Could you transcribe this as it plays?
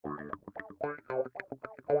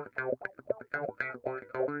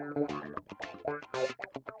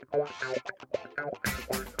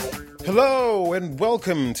Hello and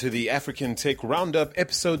welcome to the African Tech Roundup,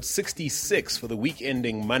 episode 66 for the week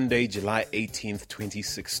ending Monday, July 18th,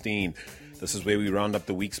 2016. This is where we round up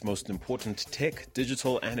the week's most important tech,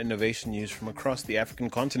 digital, and innovation news from across the African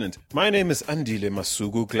continent. My name is Andile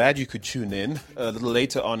Masugu. Glad you could tune in. A little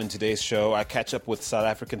later on in today's show, I catch up with South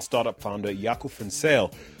African startup founder Jaco van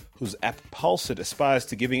Zyl, whose app Pulse aspires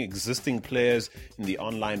to giving existing players in the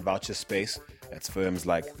online voucher space, that's firms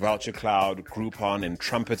like Voucher Cloud, Groupon, and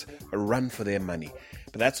Trumpet, a run for their money.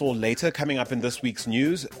 But that's all later. Coming up in this week's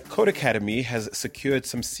news, Codecademy has secured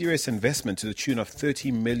some serious investment to the tune of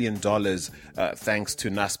 $30 million thanks to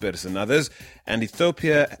Naspers and others. And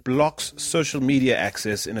Ethiopia blocks social media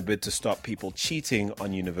access in a bid to stop people cheating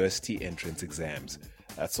on university entrance exams.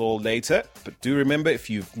 That's all later. But do remember, if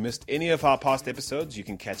you've missed any of our past episodes, you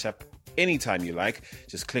can catch up anytime you like.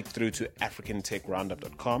 Just click through to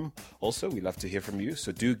africantechroundup.com. Also, we love to hear from you,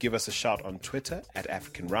 so do give us a shout on Twitter at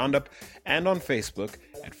African Roundup and on Facebook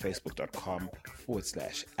at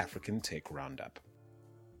facebook.com/African Tech Roundup.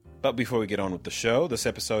 But before we get on with the show, this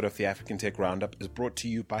episode of the African Tech Roundup is brought to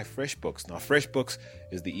you by FreshBooks. Now, FreshBooks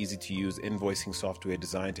is the easy-to-use invoicing software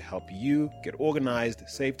designed to help you get organized,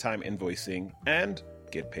 save time invoicing, and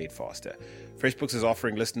get paid faster. FreshBooks is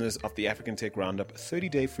offering listeners of the African Tech Roundup a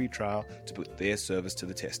 30-day free trial to put their service to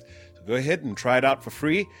the test. So go ahead and try it out for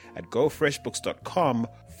free at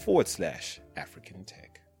gofreshbooks.com/African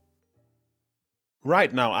Tech.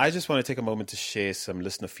 Right now, I just want to take a moment to share some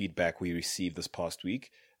listener feedback we received this past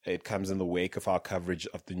week. It comes in the wake of our coverage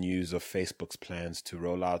of the news of Facebook's plans to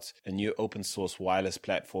roll out a new open source wireless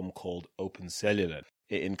platform called Open Cellular.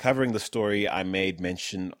 In covering the story, I made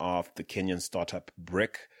mention of the Kenyan startup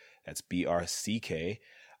Brick, that's BRCK.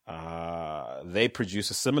 They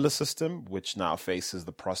produce a similar system, which now faces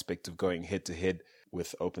the prospect of going head-to-head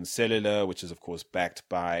with Open Cellular, which is, of course, backed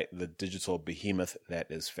by the digital behemoth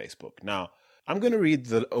that is Facebook. Now, I'm going to read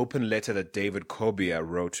the open letter that David Kobia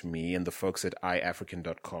wrote me and the folks at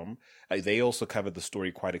iAfrican.com. They also covered the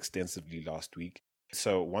story quite extensively last week.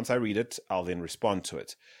 So once I read it, I'll then respond to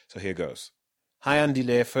it. So here goes. Hi,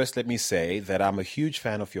 Andile. First, let me say that I'm a huge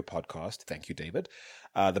fan of your podcast. Thank you, David.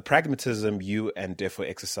 The pragmatism you and Defo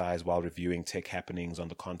exercise while reviewing tech happenings on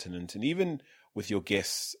the continent, and even with your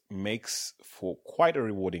guests, makes for quite a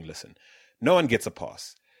rewarding listen. No one gets a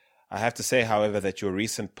pass. I have to say, however, that your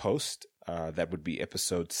recent post, that would be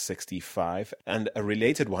episode 65, and a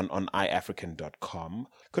related one on iAfrican.com,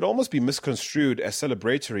 could almost be misconstrued as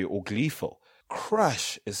celebratory or gleeful.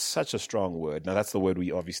 Crush is such a strong word. Now, that's the word we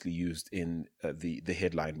obviously used in the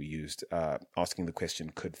headline we used, asking the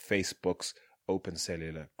question, could Facebook's Open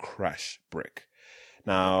Cellular crush Brick?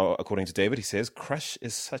 Now, according to David, he says, crush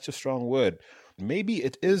is such a strong word. Maybe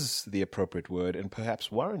it is the appropriate word and perhaps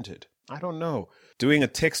warranted. I don't know. Doing a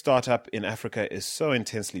tech startup in Africa is so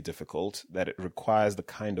intensely difficult that it requires the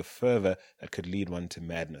kind of fervor that could lead one to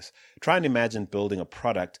madness. Try and imagine building a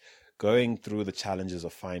product going through the challenges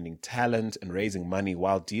of finding talent and raising money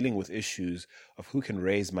while dealing with issues of who can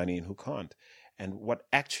raise money and who can't, and what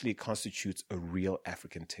actually constitutes a real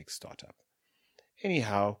African tech startup.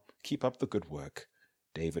 Anyhow, keep up the good work.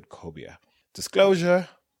 David Kobia. Disclosure,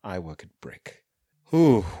 I work at Brick.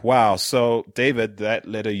 Ooh, wow. So, David, that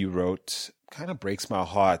letter you wrote kind of breaks my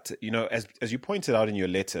heart. You know, as you pointed out in your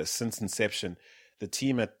letter, since inception, the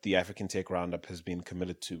team at the African Tech Roundup has been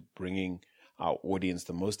committed to bringing our audience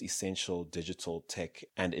the most essential digital tech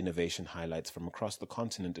and innovation highlights from across the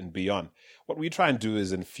continent and beyond. What we try and do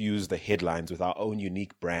is infuse the headlines with our own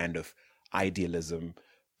unique brand of idealism,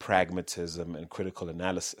 pragmatism, and critical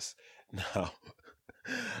analysis. Now,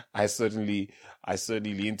 I certainly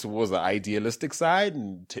lean towards the idealistic side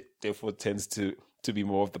and therefore tends to be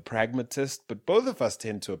more of the pragmatist, but both of us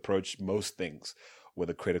tend to approach most things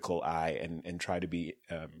with a critical eye and try to be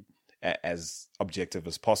as objective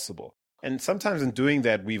as possible. And sometimes in doing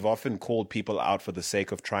that, we've often called people out for the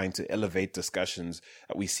sake of trying to elevate discussions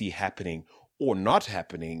that we see happening or not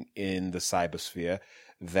happening in the cybersphere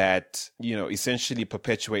that, you know, essentially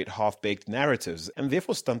perpetuate half-baked narratives and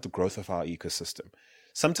therefore stunt the growth of our ecosystem.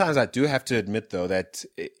 Sometimes I do have to admit, though, that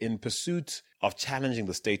in pursuit of challenging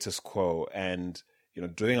the status quo and, you know,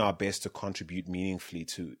 doing our best to contribute meaningfully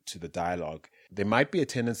to the dialogue, there might be a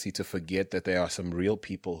tendency to forget that there are some real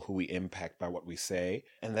people who we impact by what we say,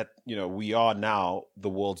 and that, you know, we are now the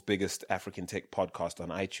world's biggest African tech podcast on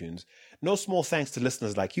iTunes. No small thanks to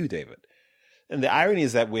listeners like you, David. And the irony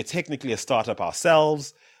is that we're technically a startup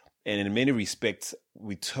ourselves, and in many respects,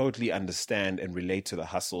 we totally understand and relate to the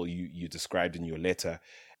hustle you described in your letter.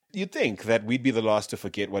 You'd think that we'd be the last to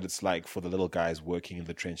forget what it's like for the little guys working in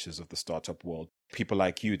the trenches of the startup world. People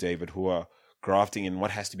like you, David, who are grafting in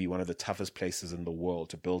what has to be one of the toughest places in the world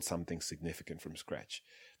to build something significant from scratch.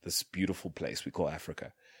 This beautiful place we call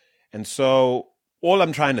Africa. And so all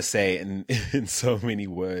I'm trying to say in so many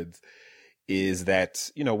words is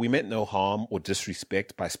that, we meant no harm or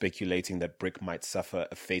disrespect by speculating that BRIC might suffer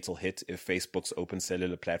a fatal hit if Facebook's open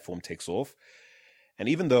cellular platform takes off. And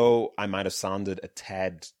even though I might have sounded a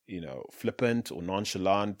tad, flippant or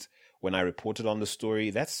nonchalant when I reported on the story,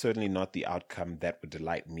 that's certainly not the outcome that would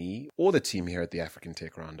delight me or the team here at the African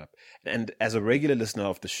Tech Roundup. And as a regular listener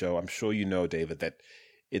of the show, I'm sure you know, David, that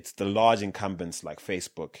it's the large incumbents like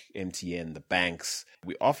Facebook, MTN, the banks.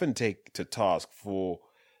 We often take to task for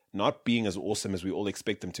not being as awesome as we all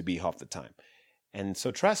expect them to be half the time. And so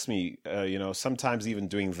trust me, sometimes even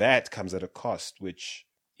doing that comes at a cost, which,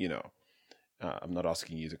 I'm not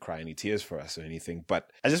asking you to cry any tears for us or anything,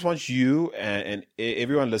 but I just want you and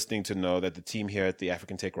everyone listening to know that the team here at the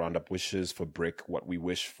African Tech Roundup wishes for BRIC what we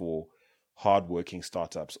wish for hardworking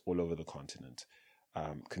startups all over the continent.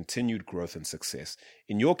 Continued growth and success.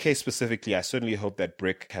 In your case specifically, I certainly hope that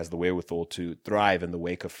BRIC has the wherewithal to thrive in the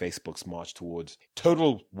wake of Facebook's march towards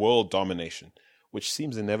total world domination, which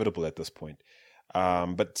seems inevitable at this point.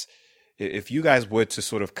 But if you guys were to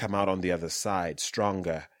sort of come out on the other side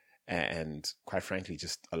stronger and quite frankly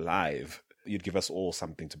just alive, you'd give us all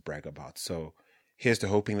something to brag about. So here's to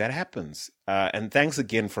hoping that happens. And thanks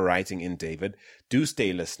again for writing in, David. Do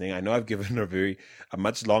stay listening. I know I've given a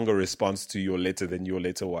much longer response to your letter than your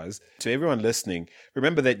letter was. To everyone listening,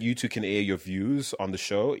 remember that you too can air your views on the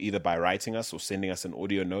show, either by writing us or sending us an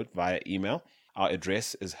audio note via email. Our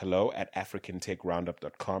address is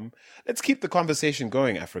hello@africantechroundup.com. Let's keep the conversation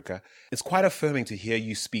going, Africa. It's quite affirming to hear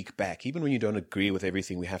you speak back, even when you don't agree with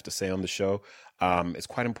everything we have to say on the show. It's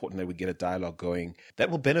quite important that we get a dialogue going that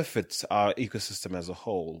will benefit our ecosystem as a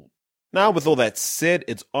whole. Now, with all that said,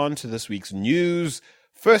 it's on to this week's news.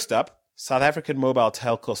 First up, South African mobile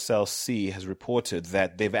telco Cell C has reported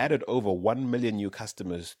that they've added over 1 million new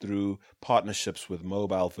customers through partnerships with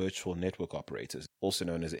mobile virtual network operators, also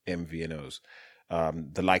known as MVNOs.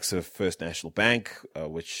 The likes of First National Bank,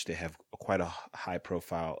 which they have quite a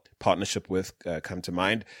high-profile partnership with, come to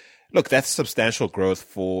mind. Look, that's substantial growth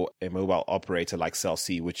for a mobile operator like Cell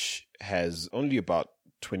C, which has only about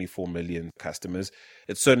 24 million customers.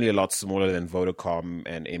 It's certainly a lot smaller than Vodacom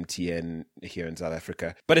and MTN here in South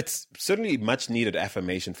Africa, but it's certainly much needed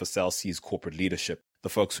affirmation for Cell C's corporate leadership, the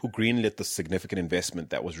folks who greenlit the significant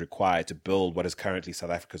investment that was required to build what is currently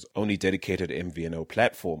South Africa's only dedicated MVNO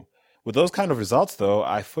platform. With those kind of results, though,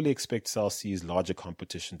 I fully expect Cell C's larger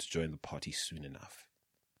competition to join the party soon enough.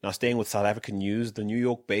 Now, staying with South African news, the New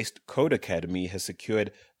York-based Code Academy has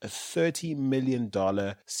secured a $30 million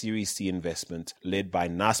Series C investment led by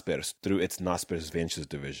Naspers through its Naspers Ventures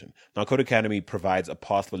division. Now, Code Academy provides a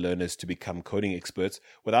path for learners to become coding experts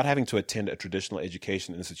without having to attend a traditional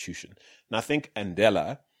education institution. Now, think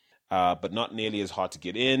Andela, but not nearly as hard to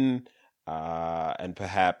get in, and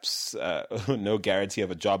perhaps no guarantee of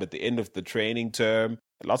a job at the end of the training term.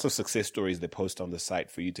 Lots of success stories they post on the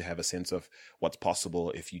site for you to have a sense of what's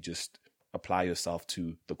possible if you just apply yourself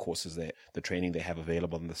to the courses, the training they have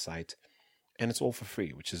available on the site. And it's all for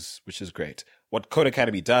free, which is great. What Code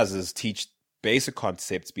Academy does is teach basic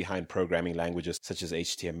concepts behind programming languages such as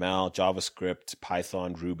HTML, JavaScript,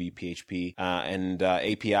 Python, Ruby, PHP, and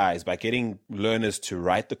APIs by getting learners to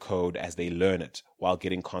write the code as they learn it while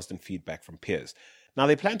getting constant feedback from peers. Now,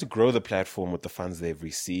 they plan to grow the platform with the funds they've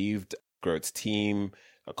received, grow its team,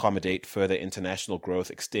 accommodate further international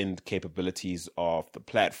growth, extend capabilities of the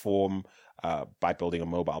platform by building a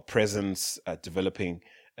mobile presence, developing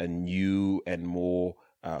a new and more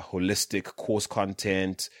holistic course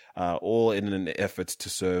content, all in an effort to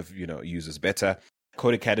serve users better.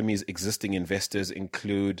 Code Academy's existing investors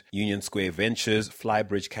include Union Square Ventures,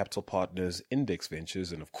 Flybridge Capital Partners, Index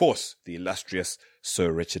Ventures, and of course the illustrious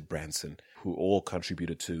Sir Richard Branson, who all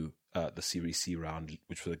contributed to the Series C round,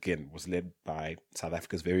 which was led by South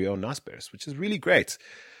Africa's very own Naspers, which is really great.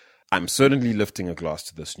 I'm certainly lifting a glass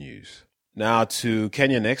to this news. Now to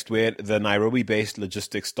Kenya next, where the Nairobi-based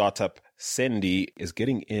logistics startup Sendi is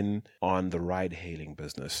getting in on the ride-hailing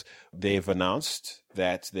business. They've announced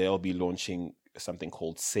that they'll be launching something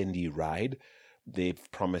called Sendi Ride. They've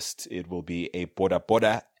promised it will be a boda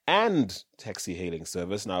boda and taxi hailing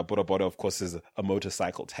service. Now, boda boda, of course, is a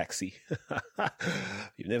motorcycle taxi.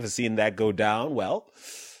 You've never seen that go down? Well,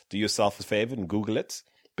 do yourself a favor and Google it.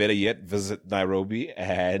 Better yet, visit Nairobi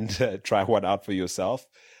and try one out for yourself.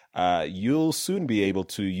 You'll soon be able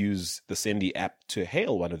to use the Sendi app to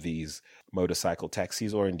hail one of these motorcycle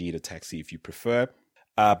taxis, or indeed a taxi if you prefer.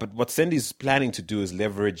 But what Sendi's planning to do is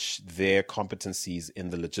leverage their competencies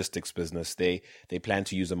in the logistics business. They plan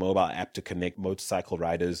to use a mobile app to connect motorcycle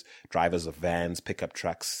riders, drivers of vans, pickup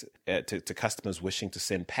trucks, to customers wishing to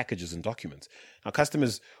send packages and documents. Now,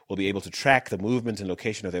 customers will be able to track the movement and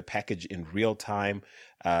location of their package in real time.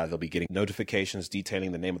 They'll be getting notifications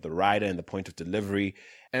detailing the name of the rider and the point of delivery,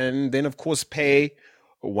 and then, of course, pay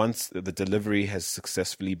once the delivery has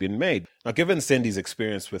successfully been made. Now, given Sendi's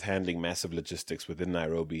experience with handling massive logistics within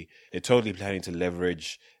Nairobi, they're totally planning to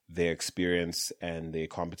leverage their experience and their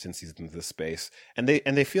competencies in this space. And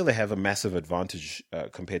they feel they have a massive advantage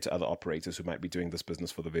compared to other operators who might be doing this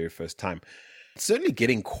business for the very first time. It's certainly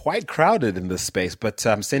getting quite crowded in this space, but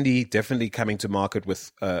Sendi definitely coming to market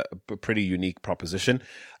with a pretty unique proposition.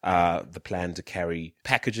 The plan to carry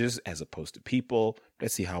packages as opposed to people.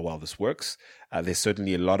 Let's see how well this works. There's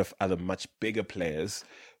certainly a lot of other much bigger players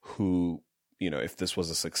who, if this was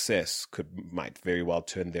a success, might very well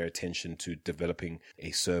turn their attention to developing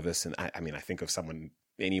a service. And I think of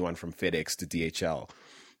anyone from FedEx to DHL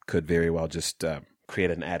could very well just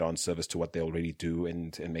create an add-on service to what they already do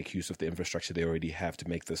and make use of the infrastructure they already have to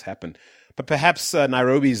make this happen. But perhaps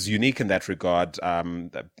Nairobi is unique in that regard.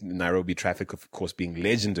 Nairobi traffic, of course, being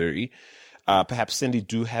legendary. Perhaps Sendi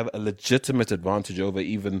do have a legitimate advantage over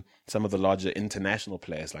even some of the larger international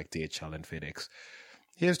players like DHL and FedEx.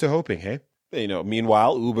 Here's to hoping, hey?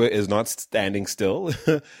 Meanwhile, Uber is not standing still.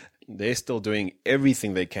 They're still doing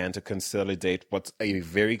everything they can to consolidate what's a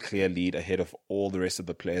very clear lead ahead of all the rest of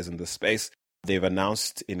the players in this space. They've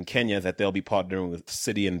announced in Kenya that they'll be partnering with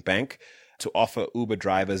Citi and Bank to offer Uber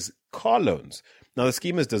drivers car loans. Now, the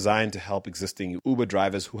scheme is designed to help existing Uber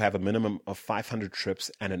drivers who have a minimum of 500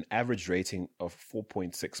 trips and an average rating of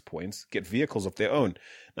 4.6 points get vehicles of their own.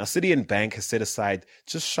 Now, Citi and Bank has set aside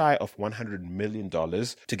just shy of $100 million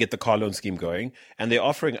to get the car loan scheme going, and they're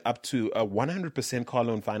offering up to a 100% car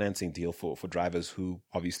loan financing deal for drivers who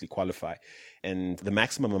obviously qualify. And the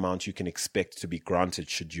maximum amount you can expect to be granted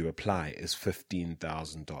should you apply is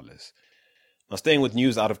 $15,000. Now, staying with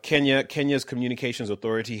news out of Kenya, Kenya's Communications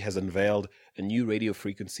Authority has unveiled a new radio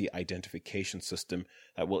frequency identification system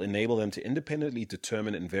that will enable them to independently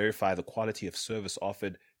determine and verify the quality of service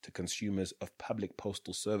offered to consumers of public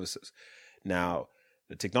postal services. Now,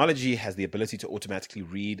 the technology has the ability to automatically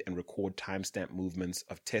read and record timestamp movements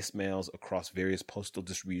of test mails across various postal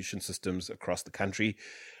distribution systems across the country.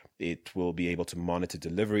 It will be able to monitor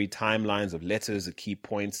delivery timelines of letters at key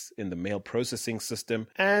points in the mail processing system,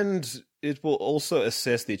 and it will also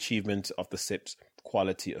assess the achievement of the SEP's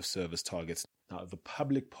quality of service targets. Now, the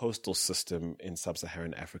public postal system in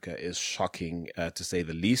sub-Saharan Africa is shocking, to say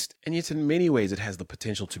the least. And yet in many ways, it has the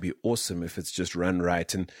potential to be awesome if it's just run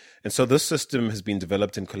right. And so this system has been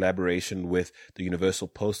developed in collaboration with the Universal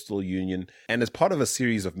Postal Union and as part of a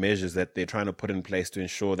series of measures that they're trying to put in place to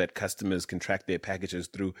ensure that customers can track their packages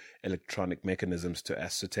through electronic mechanisms to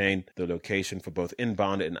ascertain the location for both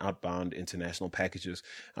inbound and outbound international packages.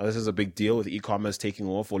 Now, this is a big deal with e-commerce taking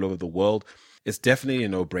off all over the world. It's definitely a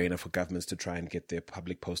no-brainer for governments to try and get their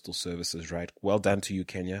public postal services right. Well done to you,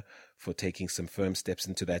 Kenya, for taking some firm steps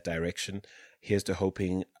into that direction. Here's to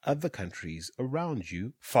hoping other countries around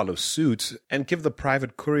you follow suit and give the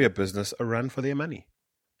private courier business a run for their money.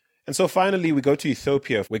 And so finally, we go to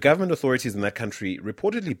Ethiopia, where government authorities in that country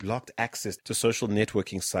reportedly blocked access to social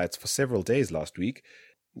networking sites for several days last week.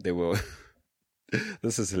 They were...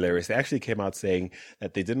 This is hilarious. They actually came out saying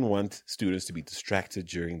that they didn't want students to be distracted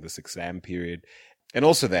during this exam period, and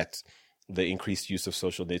also that the increased use of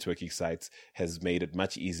social networking sites has made it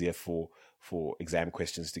much easier for exam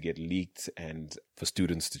questions to get leaked and for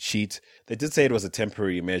students to cheat. They did say it was a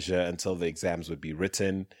temporary measure until the exams would be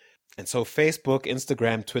written. And so Facebook,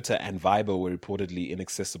 Instagram, Twitter, and Viber were reportedly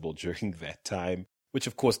inaccessible during that time, which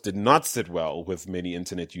of course did not sit well with many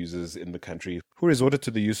internet users in the country who resorted to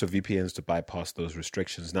the use of VPNs to bypass those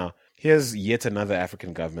restrictions. Now, here's yet another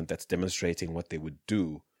African government that's demonstrating what they would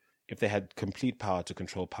do if they had complete power to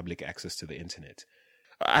control public access to the internet.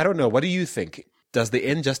 I don't know. What do you think? Does the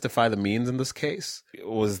end justify the means in this case?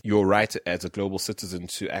 Was your right as a global citizen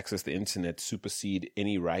to access the internet supersede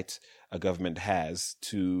any right a government has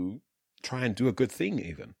to try and do a good thing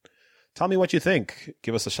even? Tell me what you think.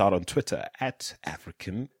 Give us a shout on Twitter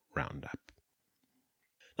 @AfricanRoundup.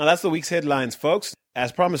 Now that's the week's headlines, folks.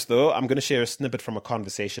 As promised, though, I'm going to share a snippet from a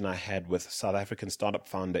conversation I had with South African startup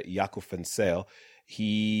founder Jaco van Zyl.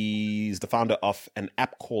 He's the founder of an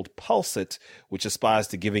app called Pulsit, which aspires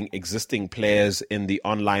to giving existing players in the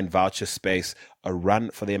online voucher space a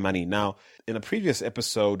run for their money. Now, in a previous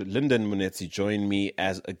episode, Lyndon Munetsi joined me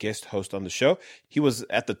as a guest host on the show. He was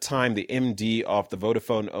at the time the MD of the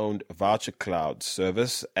Vodafone-owned Voucher Cloud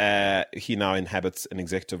service. He now inhabits an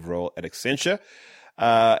executive role at Accenture.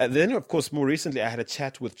 And then, of course, more recently, I had a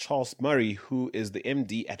chat with Charles Murray, who is the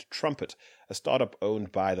MD at Trumpet, a startup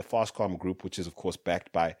owned by the Fastcom Group, which is, of course,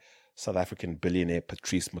 backed by South African billionaire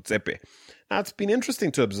Patrice Motsepe. Now, it's been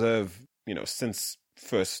interesting to observe, since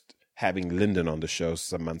first having Lyndon on the show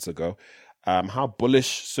some months ago, how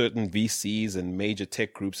bullish certain VCs and major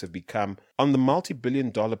tech groups have become on the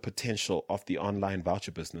multi-billion-dollar potential of the online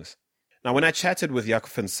voucher business. Now, when I chatted with Jaco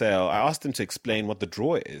van Zyl, I asked him to explain what the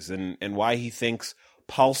draw is and why he thinks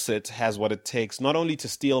Pulsit has what it takes not only to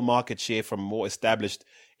steal market share from more established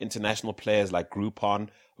international players like Groupon,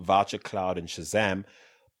 Voucher Cloud, and Shazam,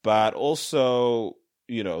 but also,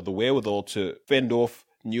 the wherewithal to fend off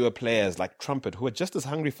newer players like Trumpet, who are just as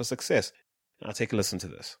hungry for success. Now, take a listen to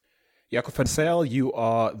this. Jaco van Zyl, you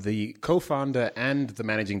are the co-founder and the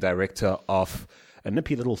managing director of a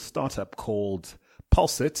nippy little startup called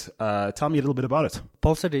Pulsit. Tell me a little bit about it.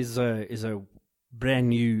 Pulsit is a brand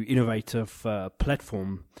new innovative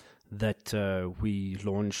platform that we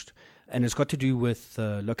launched, and it's got to do with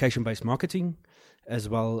location-based marketing as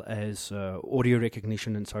well as audio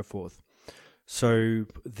recognition and so forth. So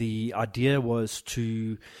the idea was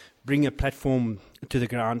to bring a platform to the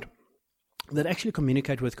ground that actually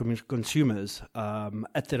communicate with consumers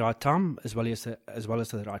at the right time as well as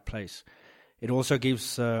the right place. It also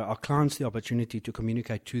gives our clients the opportunity to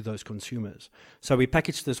communicate to those consumers. So we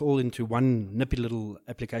packaged this all into one nippy little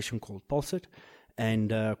application called Pulsit,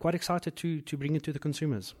 and quite excited to bring it to the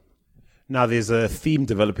consumers. Now, there's a theme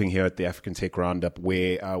developing here at the African Tech Roundup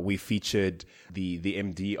where we featured the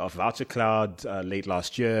MD of Voucher Cloud late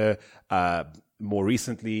last year. More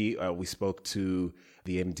recently, we spoke to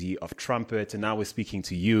the MD of Trumpet, and now we're speaking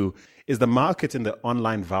to you. Is the market in the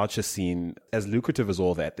online voucher scene as lucrative as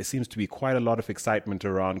all that? There seems to be quite a lot of excitement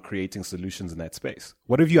around creating solutions in that space.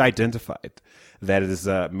 What have you identified that has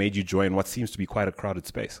made you join what seems to be quite a crowded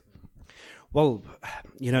space? Well,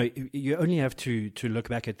 you only have to look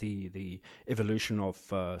back at the evolution of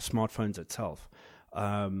smartphones itself.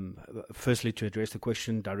 Firstly, to address the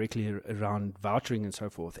question directly around vouchering and so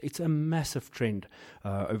forth, it's a massive trend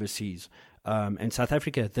overseas. And South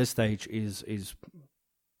Africa at this stage is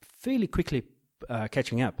fairly quickly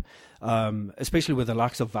catching up, especially with the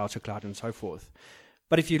likes of Voucher Cloud and so forth.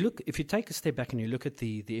 But if you take a step back and you look at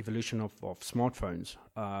the evolution of smartphones,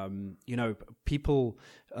 people,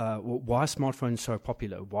 why are smartphones so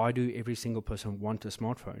popular? Why do every single person want a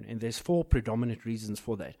smartphone? And there's 4 predominant reasons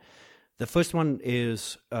for that. The first one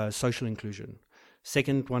is social inclusion.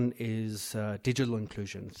 Second one is digital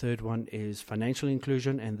inclusion. Third one is financial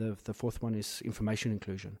inclusion. And the fourth one is information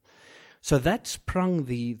inclusion. So that sprung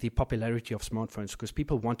the popularity of smartphones because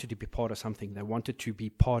people wanted to be part of something. They wanted to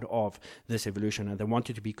be part of this evolution, and they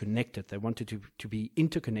wanted to be connected. They wanted to be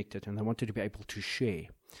interconnected, and they wanted to be able to share.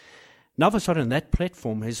 Now, all of a sudden, that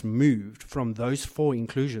platform has moved from those 4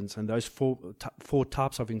 inclusions and those four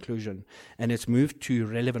types of inclusion, and it's moved to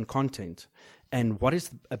relevant content. And what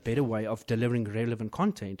is a better way of delivering relevant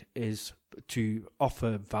content is to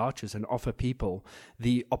offer vouchers and offer people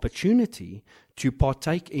the opportunity to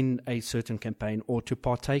partake in a certain campaign or to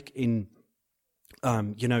partake in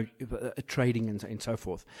trading and so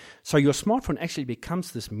forth. So your smartphone actually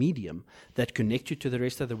becomes this medium that connects you to the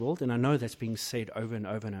rest of the world. And I know that's being said over and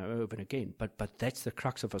over and over again, but that's the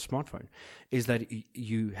crux of a smartphone, is that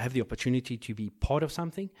you have the opportunity to be part of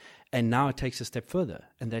something, and now it takes a step further.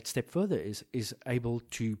 And that step further is able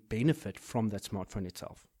to benefit from that smartphone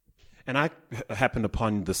itself. And I happened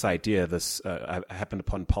upon this idea, I happened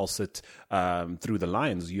upon Pulsit through the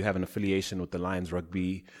Lions. You have an affiliation with the Lions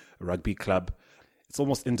Rugby Club. It's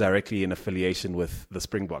almost indirectly in affiliation with the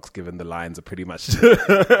Springboks, given the Lions are pretty much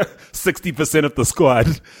 60% of the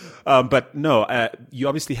squad. But no, you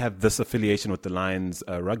obviously have this affiliation with the Lions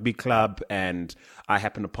Rugby Club, and I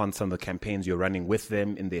happened upon some of the campaigns you're running with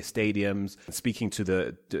them in their stadiums, speaking to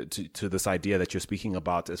to this idea that you're speaking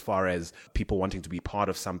about as far as people wanting to be part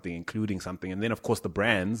of something, including something, and then of course the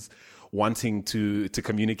brands wanting to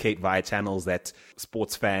communicate via channels that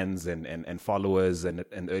sports fans and followers and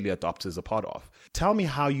early adopters are part of. Tell me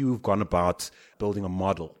how you've gone about building a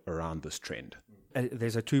model around this trend.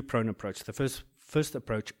 There's a 2-pronged approach. The first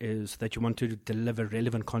approach is that you want to deliver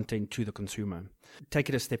relevant content to the consumer. Take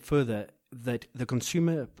it a step further. the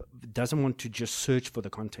consumer doesn't want to just search for the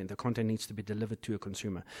content. The content needs to be delivered to a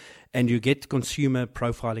consumer, and you get consumer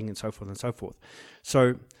profiling and so forth and so forth.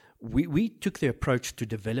 So we took the approach to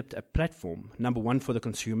develop a platform, number one, for the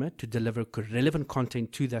consumer to deliver relevant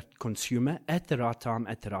content to that consumer at the right time,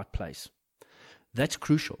 at the right place. That's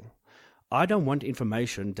crucial. I don't want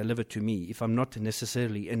information delivered to me if I'm not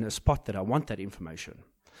necessarily in a spot that I want that information.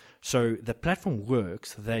 So the platform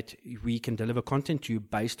works that we can deliver content to you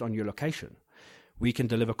based on your location. We can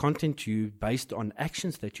deliver content to you based on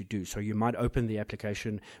actions that you do. So you might open the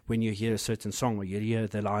application when you hear a certain song or you hear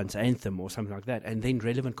the Lions anthem or something like that, and then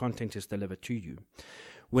relevant content is delivered to you.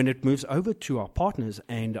 When it moves over to our partners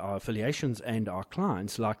and our affiliations and our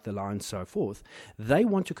clients, like the Lions, so forth, they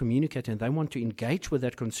want to communicate and they want to engage with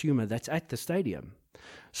that consumer that's at the stadium.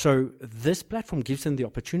 So this platform gives them the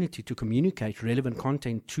opportunity to communicate relevant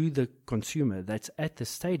content to the consumer that's at the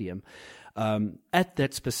stadium at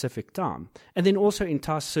that specific time, and then also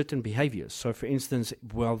entice certain behaviors. So, for instance,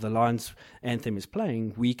 while the Lions anthem is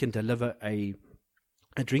playing, we can deliver a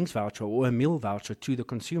drinks voucher or a meal voucher to the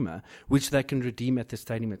consumer, which they can redeem at the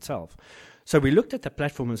stadium itself. So we looked at the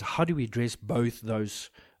platform as how do we address both those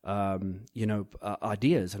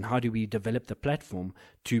ideas, and how do we develop the platform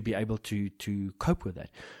to be able to cope with that.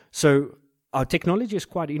 So our technology is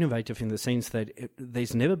quite innovative in the sense that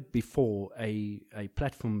there's never before a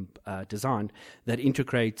platform designed that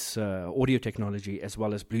integrates audio technology as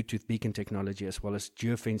well as Bluetooth beacon technology, as well as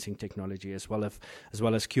geofencing technology, as well as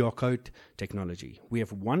QR code technology. We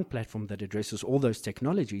have one platform that addresses all those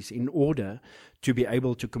technologies in order to be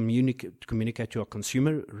able to communicate to our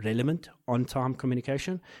consumer relevant, on-time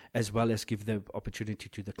communication, as well as give the opportunity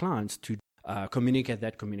to the clients to communicate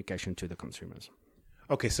that communication to the consumers.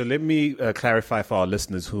 Okay, so let me clarify for our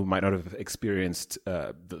listeners who might not have experienced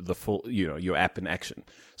the full, your app in action.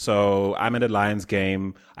 So I'm at a Lions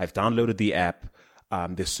game. I've downloaded the app.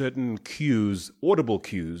 There's certain cues, audible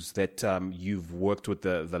cues that you've worked with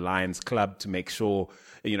the Lions club to make sure,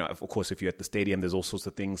 of course, if you're at the stadium, there's all sorts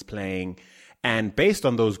of things playing. And based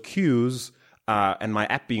on those cues and my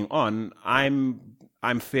app being on,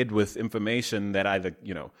 I'm fed with information that either,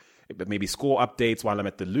 maybe score updates while I'm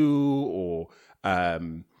at the loo, or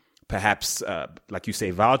perhaps, like you say,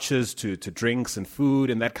 vouchers to drinks and food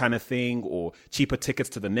and that kind of thing, or cheaper tickets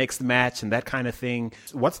to the next match and that kind of thing.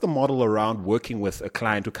 What's the model around working with a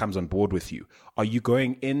client who comes on board with you? Are you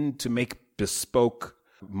going in to make bespoke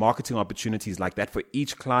marketing opportunities like that for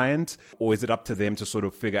each client, or is it up to them to sort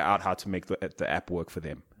of figure out how to make the app work for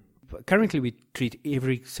them? Currently, we treat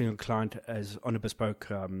every single client as on a bespoke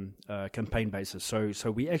campaign basis.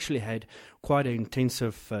 So we actually had quite an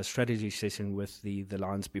intensive strategy session with the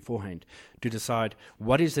Lions beforehand to decide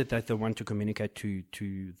what is it that they want to communicate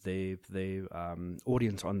to their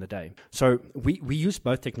audience on the day. So we use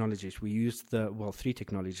both technologies. We used three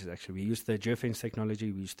technologies actually. We used the geofence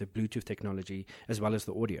technology, we used the Bluetooth technology, as well as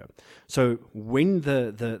the audio. So when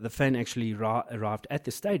the fan actually arrived at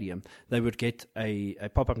the stadium, they would get a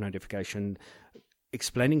pop-up notification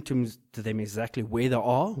explaining to them exactly where they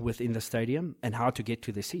are within the stadium and how to get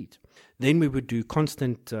to the seat. Then we would do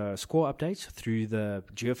constant score updates through the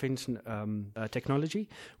geofence technology,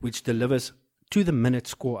 which delivers to-the-minute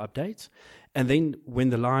score updates. And then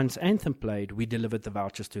when the Lions anthem played, we delivered the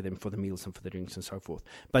vouchers to them for the meals and for the drinks and so forth.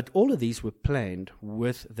 But all of these were planned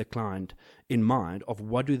with the client in mind of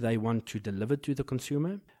what do they want to deliver to the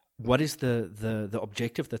consumer, what is the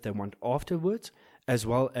objective that they want afterwards, as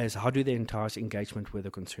well as how do they entice engagement with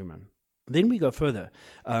the consumer. Then we go further.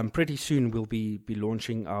 Pretty soon we'll be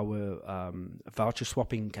launching our voucher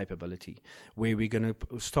swapping capability, where we're going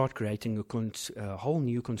to start creating a whole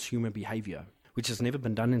new consumer behavior, which has never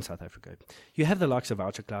been done in South Africa. You have the likes of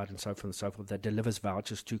Voucher Cloud and so forth that delivers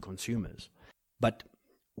vouchers to consumers. But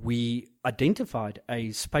we identified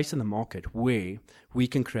a space in the market where we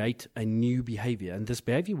can create a new behavior. And this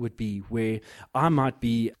behavior would be where I might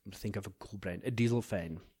be, think of a cool brand, a Diesel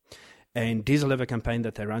fan. And Diesel have a campaign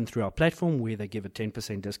that they run through our platform where they give a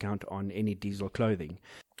 10% discount on any Diesel clothing.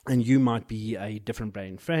 And you might be a different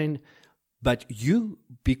brand fan, but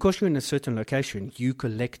because you're in a certain location, you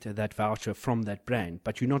collect that voucher from that brand,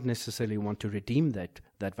 but you not necessarily want to redeem that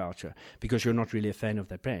voucher because you're not really a fan of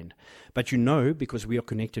that brand. But because we are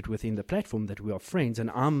connected within the platform, that we are friends and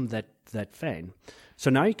I'm that fan. So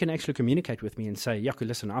now you can actually communicate with me and say, Jaco,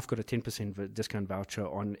 listen, I've got a 10% discount voucher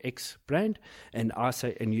on X brand, and I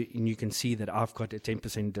say, and you can see that I've got a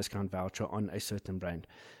 10% discount voucher on a certain brand.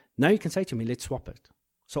 Now you can say to me, let's swap it.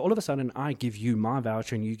 So all of a sudden, I give you my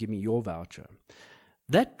voucher and you give me your voucher.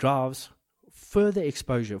 That drives further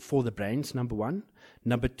exposure for the brands, number one.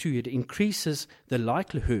 Number two, it increases the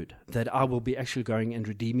likelihood that I will be actually going and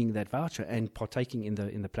redeeming that voucher and partaking in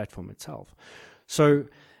the platform itself. So,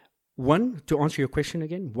 one, to answer your question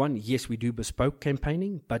again, one, yes, we do bespoke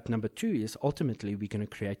campaigning, but number two is ultimately we're going to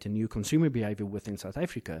create a new consumer behavior within South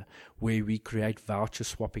Africa where we create voucher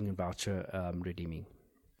swapping and voucher redeeming.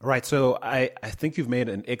 Right. So I think you've made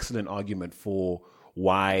an excellent argument for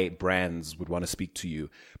why brands would want to speak to you,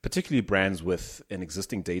 particularly brands with an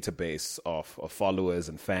existing database of followers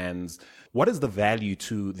and fans. What is the value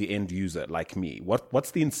to the end user like me?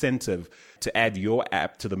 What's the incentive to add your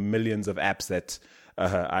app to the millions of apps that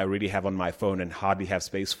I already have on my phone and hardly have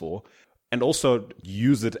space for, and also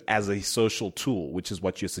use it as a social tool, which is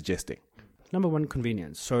what you're suggesting? Number one,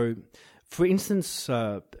 convenience. So, for instance,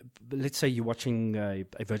 let's say you're watching a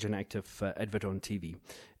Virgin Active advert on TV,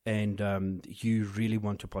 and you really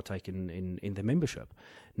want to partake in the membership.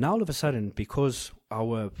 Now, all of a sudden, because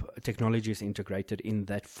our technology is integrated in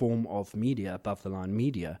that form of media, above-the-line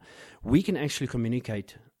media, we can actually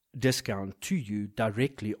communicate discount to you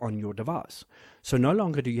directly on your device. So no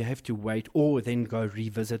longer do you have to wait or then go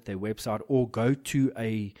revisit their website or go to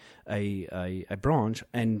a branch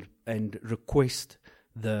and request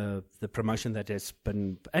the promotion that has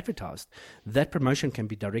been advertised. That promotion can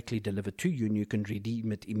be directly delivered to you and you can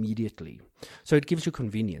redeem it immediately. So it gives you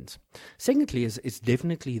convenience. Secondly, is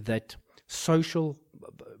definitely that social.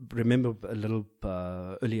 Remember a little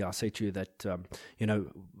earlier I said to you that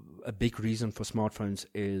a big reason for smartphones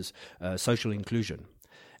is social inclusion,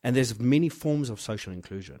 and there's many forms of social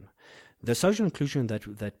inclusion. The social inclusion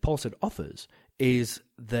that Pulse offers is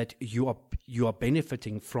that you are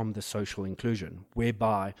benefiting from the social inclusion,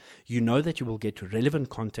 whereby you know that you will get relevant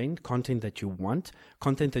content that you want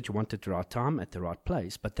at the right time, at the right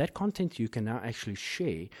place, but that content you can now actually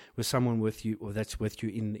share with someone with you or that's with you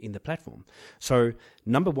in the platform. So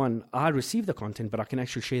number one, I receive the content, but I can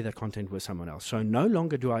actually share that content with someone else. So no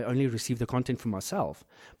longer do I only receive the content for myself,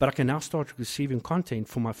 but I can now start receiving content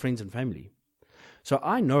for my friends and family. So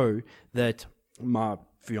I know that my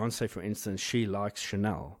fiance, for instance, she likes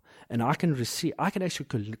Chanel, and I can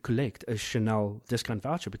actually collect a Chanel discount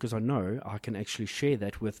voucher because I know I can actually share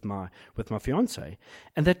that with my fiance,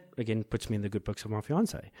 and that again puts me in the good books of my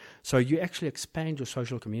fiance. So you actually expand your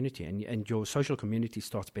social community, and your social community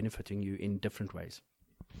starts benefiting you in different ways.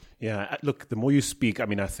 Yeah, look, the more you speak, I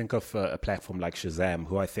mean, I think of a platform like Shazam,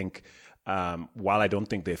 who I think, while I don't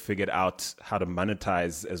think they've figured out how to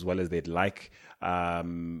monetize as well as they'd like,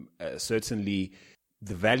 certainly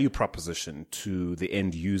the value proposition to the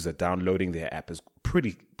end user downloading their app is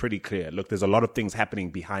pretty clear. Look, there's a lot of things happening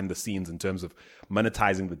behind the scenes in terms of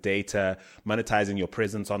monetizing the data, monetizing your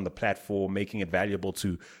presence on the platform, making it valuable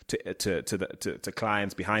to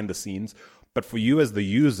clients behind the scenes. But for you as the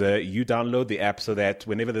user, you download the app so that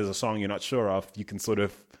whenever there's a song you're not sure of, you can sort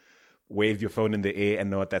of wave your phone in the air and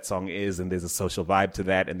know what that song is, and there's a social vibe to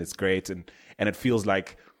that, and it's great, and it feels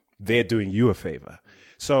like they're doing you a favor.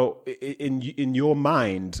 So in your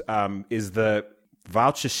mind, is the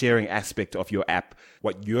voucher sharing aspect of your app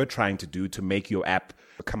what you're trying to do to make your app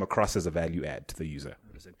come across as a value add to the user?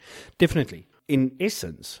 Definitely. In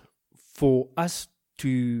essence, for us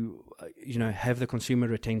to have the consumer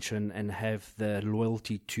retention and have the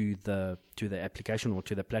loyalty to the application or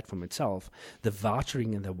to the platform itself, the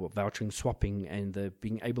vouchering and the vouchering swapping and the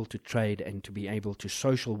being able to trade and to be able to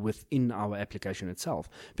social within our application itself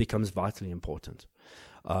becomes vitally important.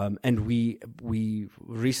 And we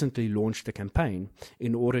recently launched a campaign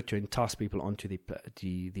in order to entice people onto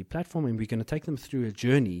the platform, and we're going to take them through a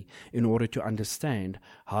journey in order to understand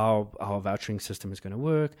how our vouchering system is going to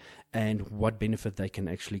work and what benefit they can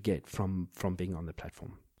actually get from being on the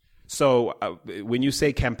platform. So when you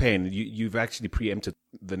say campaign, you've actually preempted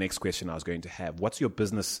the next question I was going to have. What's your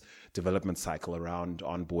business development cycle around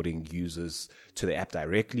onboarding users to the app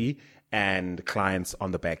directly and clients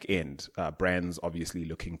on the back end, brands obviously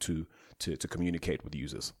looking to communicate with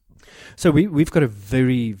users? So we've got a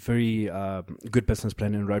very, very good business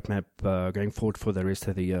plan and roadmap going forward for the rest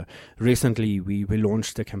of the year. Recently, we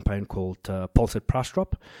launched a campaign called Pulse Price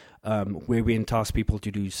Drop, where we entice people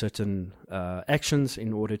to do certain actions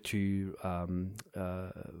in order to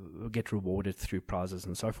get rewarded through prizes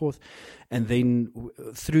and so forth. And then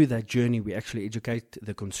through that journey, we actually educate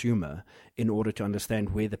the consumer in order to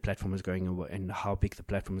understand where the platform is going and how big the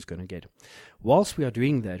platform is going to get. Whilst we are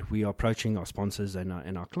doing that, we are approaching our sponsors and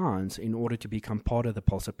our clients in order to become part of the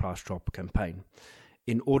Pulse Price Drop campaign,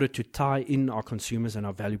 in order to tie in our consumers and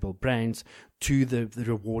our valuable brands to the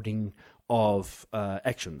rewarding of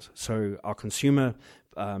actions. So our consumer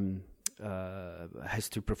has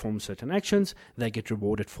to perform certain actions, they get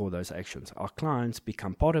rewarded for those actions. Our clients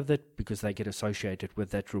become part of that because they get associated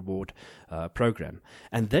with that reward program.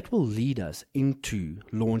 And that will lead us into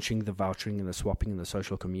launching the vouchering and the swapping in the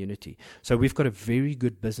social community. So we've got a very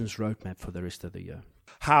good business roadmap for the rest of the year.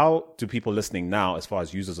 How do people listening now, as far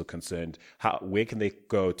as users are concerned, where can they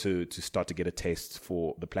go to start to get a taste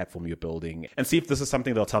for the platform you're building and see if this is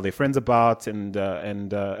something they'll tell their friends about and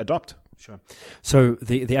adopt? Sure. So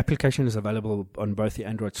the application is available on both the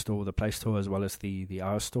Android store, the Play Store, as well as the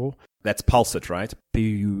iOS store. That's Pulseit, right?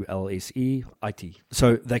 PULSEIT.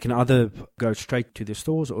 So they can either go straight to the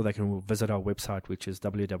stores or they can visit our website, which is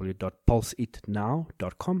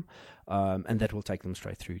www.pulseitnow.com, and that will take them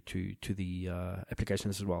straight through to the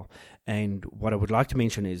applications as well. And what I would like to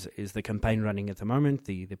mention is the campaign running at the moment,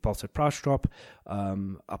 the Pulseit price drop,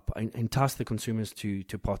 entice the consumers to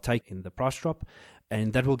partake in the price drop.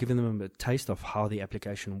 And that will give them a taste of how the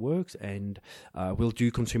application works. And we'll do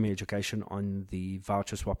consumer education on the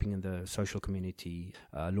voucher swapping and the social community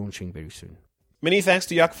launching very soon. Many thanks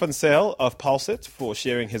to Jaco van Zyl of Pulseit for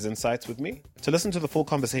sharing his insights with me. To listen to the full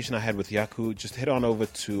conversation I had with Jaco, just head on over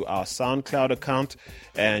to our SoundCloud account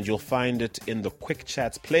and you'll find it in the Quick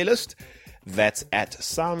Chats playlist. That's at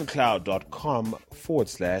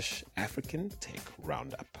soundcloud.com/African Tech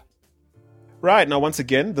Roundup. Right, now once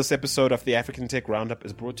again, this episode of the African Tech Roundup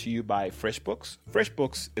is brought to you by FreshBooks.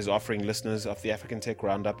 FreshBooks is offering listeners of the African Tech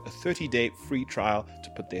Roundup a 30-day free trial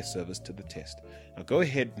to put their service to the test. Now go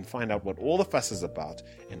ahead and find out what all the fuss is about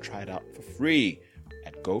and try it out for free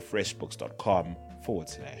at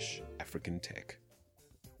gofreshbooks.com/African Tech.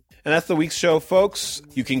 And that's the week's show, folks.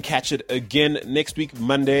 You can catch it again next week,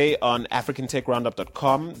 Monday, on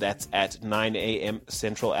africantechroundup.com. That's at 9 a.m.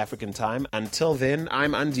 Central African Time. Until then,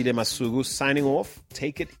 I'm Andile Masuku signing off.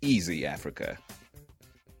 Take it easy, Africa.